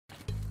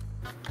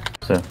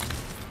So.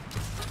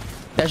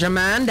 There's a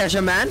man. It's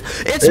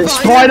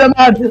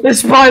Spiderman!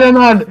 It's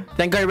Spiderman!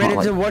 Then get ready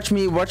to watch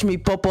me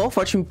pop off.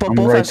 I'm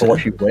ready to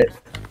watch you whip.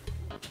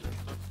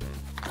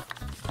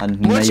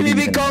 And watch me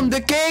become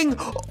the king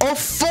of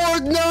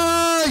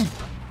Fortnite!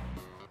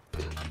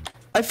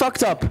 I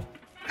fucked up.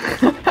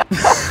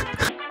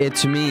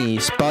 It's me,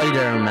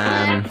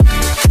 Spiderman.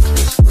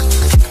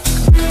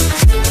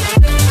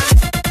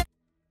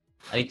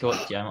 I need to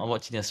watch you. I'm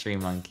watching your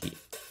stream, Monkey.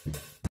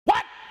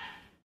 What?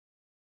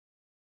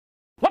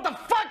 What the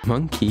fuck?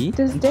 Monkey?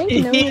 Does Dank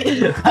know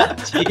it?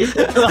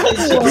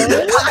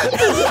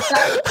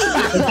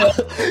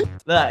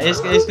 Look,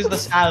 it's because the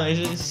sound.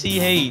 It's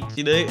CH,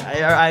 you know?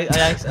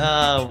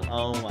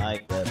 Oh my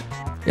god.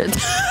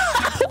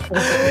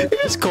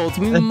 It's called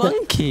me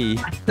Monkey.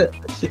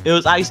 It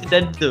was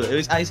accidental.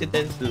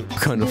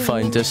 Gonna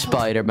find the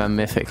Spiderman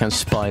Mythic and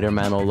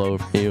Spiderman all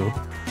over you.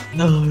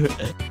 No.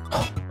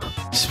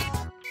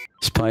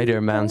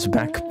 Spider-Man's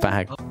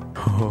backpack.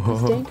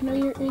 Does Dank know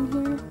you're in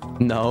here?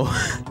 No.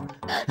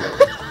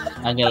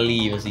 I'm gonna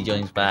leave as he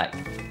joins back.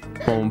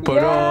 Bum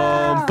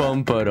ba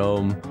bum ba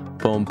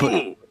bum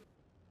ba.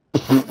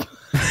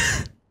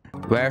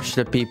 Where's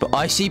the people?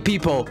 I see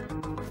people.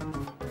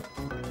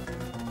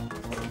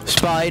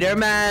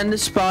 Spider-Man.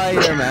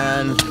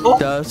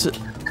 Does it?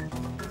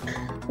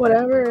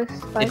 Whatever.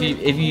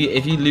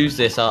 If you lose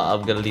this,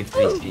 I'm gonna leave the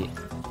PC.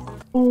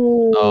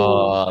 Ooh.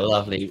 Oh,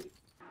 lovely.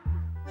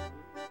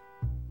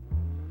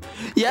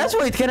 Yes,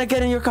 wait, can I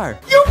get in your car?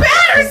 You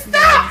better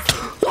stop!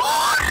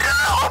 Oh,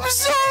 no, I'm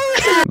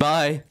sorry!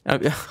 Bye. Oh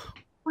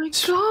my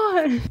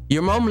god.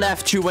 Your mom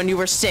left you when you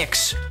were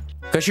 6.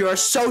 Because you're a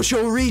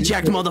social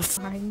reject,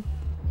 motherfucker.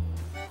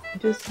 I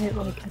just hit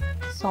like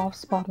a soft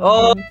spot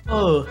on him.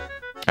 Oh.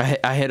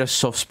 I hit a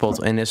soft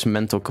spot in his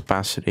mental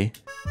capacity.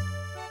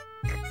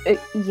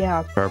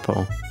 Yeah.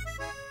 Purple.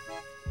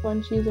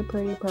 Bunchy's a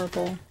pretty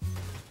purple.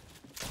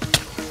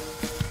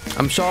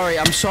 I'm sorry.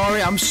 I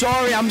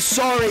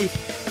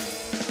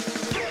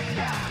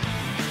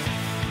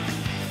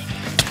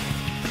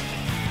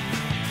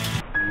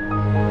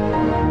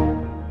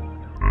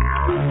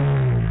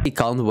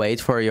can't wait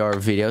for your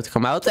video to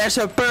come out. There's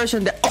a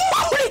person there. Oh,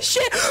 holy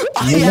shit!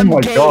 I am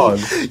gay. God.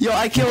 Yo,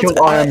 I killed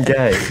I am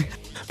gay.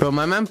 Bro,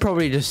 my man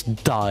probably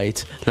just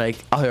died,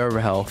 like,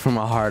 IRL from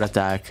a heart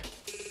attack.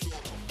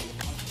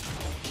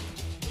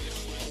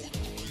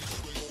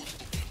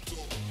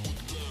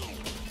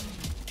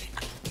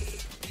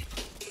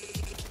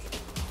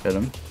 Hit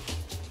him.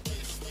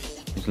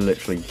 He's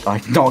literally...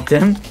 I knocked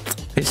him.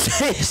 His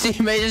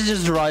teammate is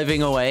just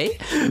driving away.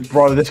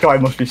 Bro, this guy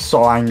must be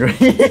so angry.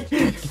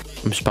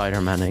 I'm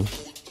Spider-Manning.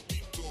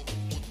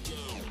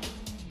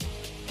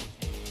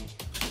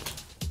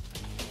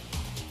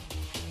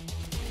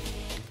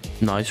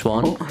 Nice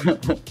one.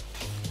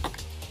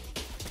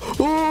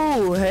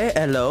 Ooh, hey,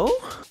 hello.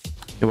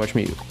 Hey, watch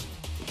me.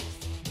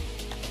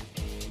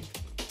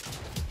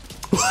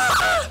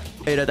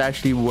 Hey, that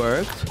actually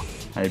worked.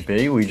 Hey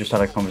B, we just had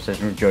a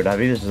conversation with Joe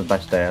Davy. This is the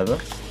best day ever.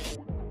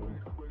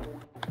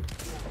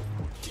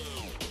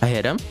 I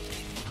hit him.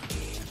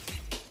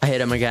 I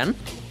hit him again.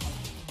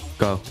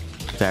 Go.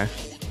 There.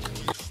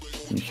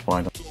 You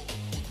spider.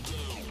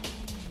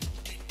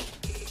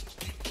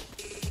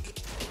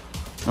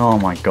 Oh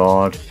my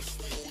god.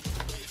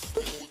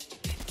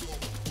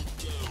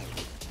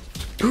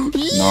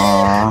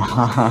 No.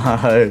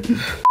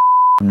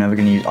 I'm never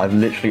gonna use. I've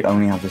literally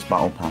only had this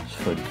battle pass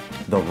for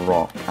the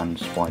Rock and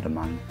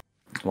Spider-Man.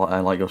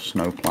 I like your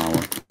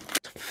snowplower.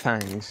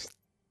 Thanks.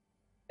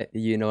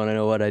 You don't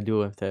know what I do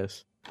with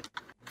this.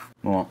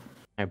 What?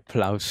 I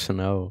plow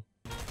snow.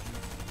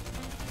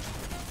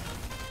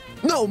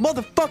 No,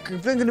 motherfucker!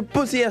 Finger the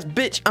pussy ass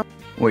bitch!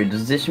 Wait,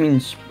 does this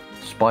mean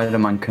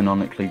Spider-Man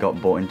canonically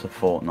got bought into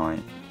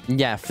Fortnite?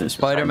 Yeah,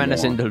 Spider-Man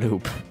is in the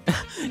loop.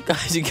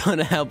 Guys, you're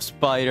gonna help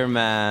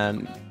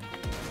Spider-Man.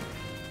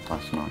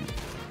 That's nice.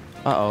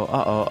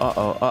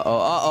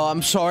 Uh-oh.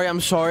 I'm sorry.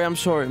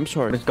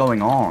 What is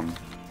going on?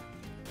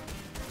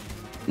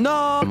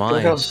 No!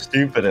 Look how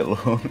stupid it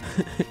looks.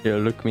 You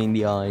look me in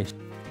the eyes.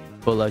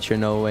 Pull out your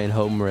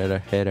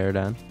Nowayhome hitter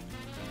then.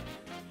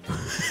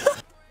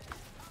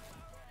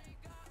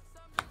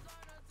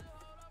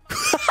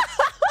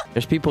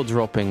 There's people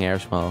dropping here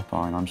as well.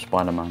 Fine, I'm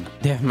Spider-Man.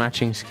 They have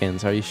matching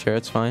skins. Are you sure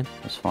it's fine?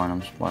 It's fine,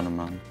 I'm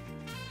Spider-Man.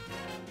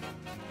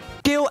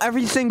 Kill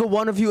every single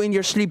one of you in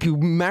your sleep, you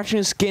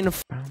matching skin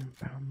of...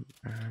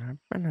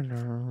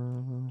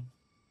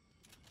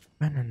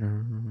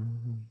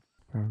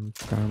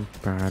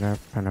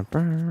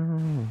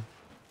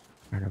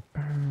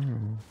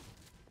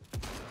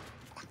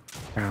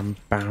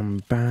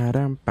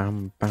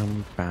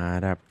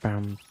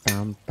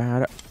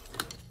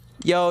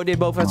 Yo, they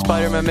both had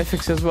Spider-Man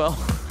Mythics as well.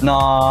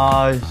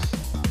 Nice.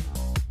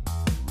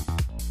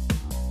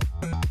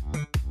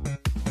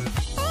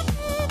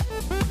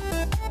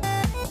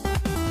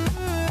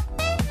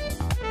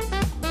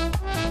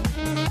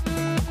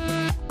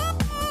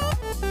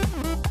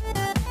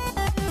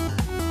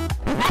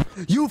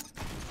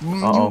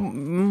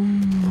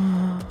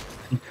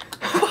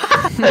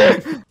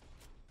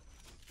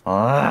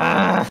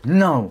 Ah!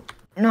 No!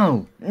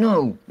 No!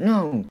 No!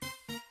 No!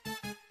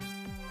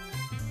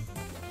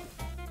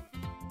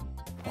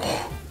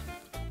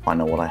 I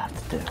know what I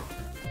have to do.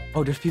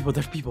 Oh, there's people,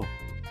 there's people.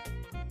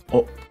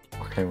 Oh,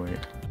 okay, wait.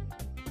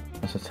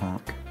 Let's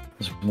attack.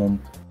 There's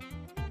one.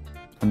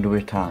 When do we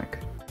attack?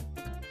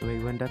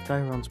 Wait, when that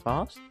guy runs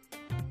past,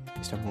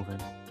 they start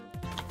moving.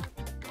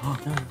 Oh,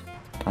 no.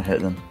 I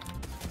hit them.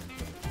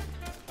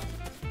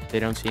 They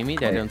don't see me,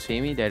 they don't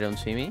see me, they don't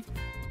see me.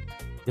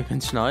 They've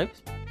been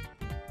sniped.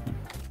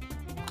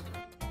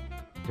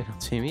 They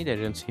don't see me, they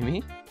don't see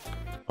me.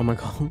 Oh my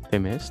god, they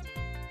missed.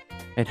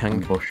 It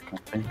hangs. Bush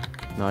camping.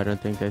 No, I don't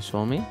think they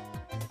saw me.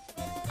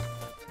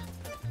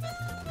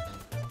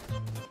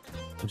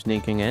 I'm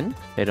sneaking in.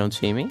 They don't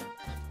see me.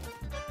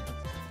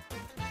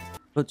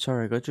 But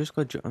sorry, I just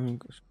got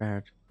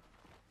scared.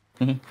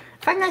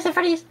 Five Nights at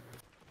Freddy's.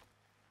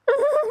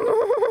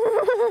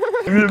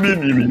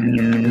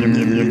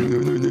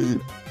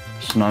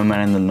 Snowman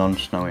in the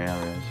non-snowy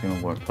area. It's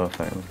gonna work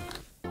perfectly.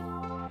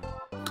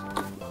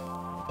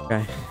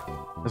 Okay,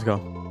 let's go.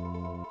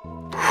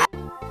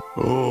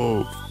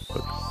 Oh.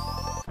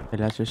 Okay,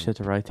 let's just sit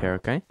right here,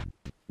 okay?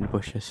 In the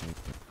bushes.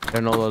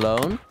 They're not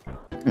alone.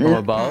 From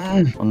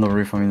above. On the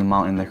roof, I mean the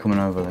mountain. They're coming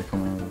over. They're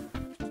coming over.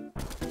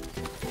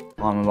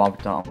 I'm about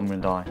to die. I'm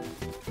gonna die.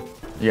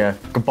 Yeah.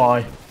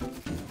 Goodbye.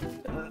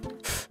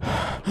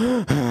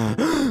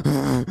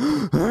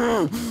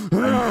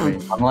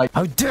 I'm like,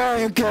 how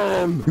dare you kill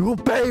him? You will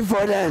pay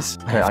for this.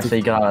 okay, I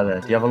say get out of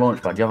there. Do you have a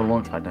launch pad? Do you have a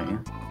launch pad, don't you?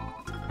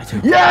 I do.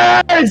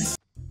 Yes!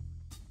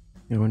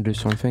 You're gonna do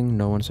something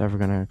no one's ever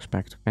gonna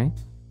expect, okay?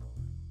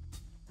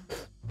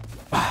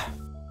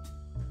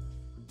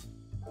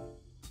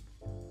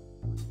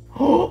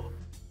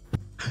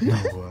 No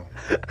way.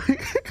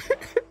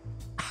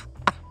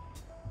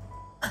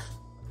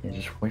 Yeah,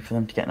 just wait for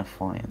them to get in a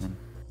fight and then...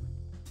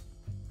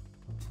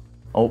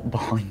 Oh,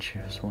 behind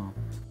you as well.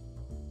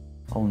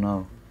 Oh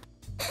no.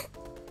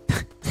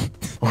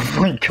 Oh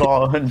my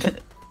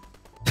god.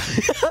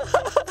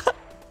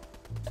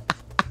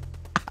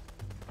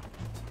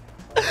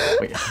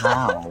 Wait,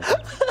 how?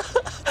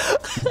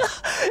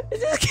 It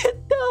just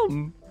get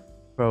dumb.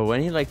 Bro,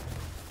 when you like...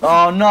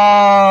 Oh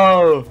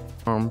no!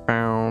 Oh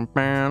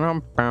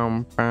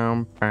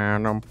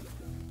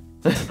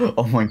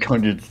my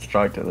god, you're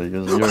distracted.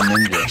 You're a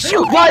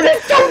ninja. Why they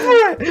go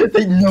for it?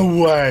 They, no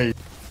way.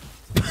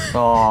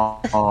 Oh.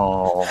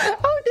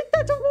 How did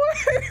that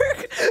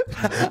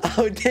work?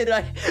 How did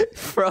I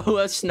throw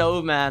a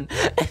snowman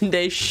and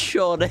they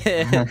shot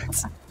it?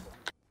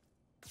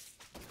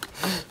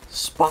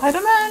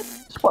 Spiderman?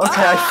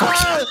 Okay, I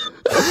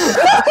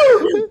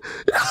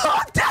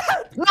fucked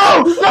up.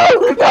 No! No!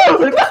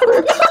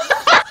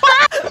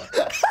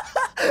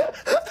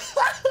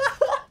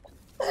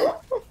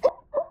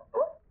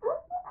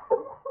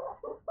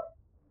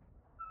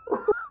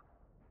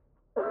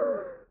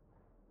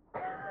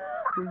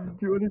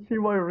 Do you want to see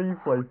my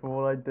replay for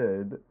what I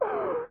did?